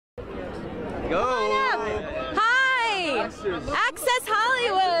Go. Hi. Access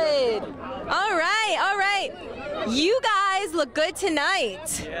Hollywood. All right. You guys look good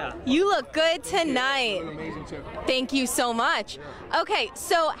tonight. Yeah. You look good tonight. Amazing too. Thank you so much. Okay,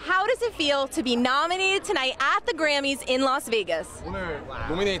 so how does it feel to be nominated tonight at the Grammys in Las Vegas? 오늘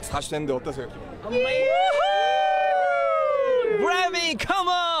노미네이트 다시 됐는데 어떠세요? Grammy, come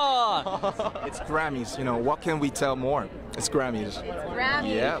on! It's Grammys, you know, what can we tell more? It's Grammys.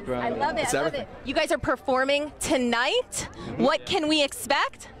 Grammys. Yeah, I love it. It's I love everything. it. You guys are performing tonight. What can we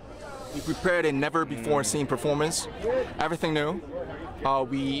expect? We prepared a never before seen performance. Everything new.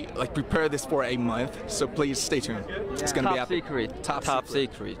 We prepared this for a month, so please stay tuned. It's gonna be Top epic. secret. Top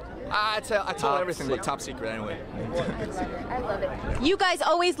secret. I tell Top everything, but top secret anyway. I love it. You guys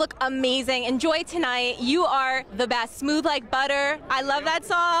always look amazing. Enjoy tonight. You are the best. Smooth like butter. I love that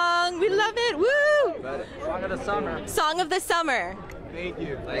song. We love it. Woo! Song of the summer. Song of the summer. Thank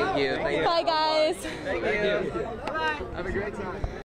you. Thank you. Bye, guys. Thank you. Have a great time.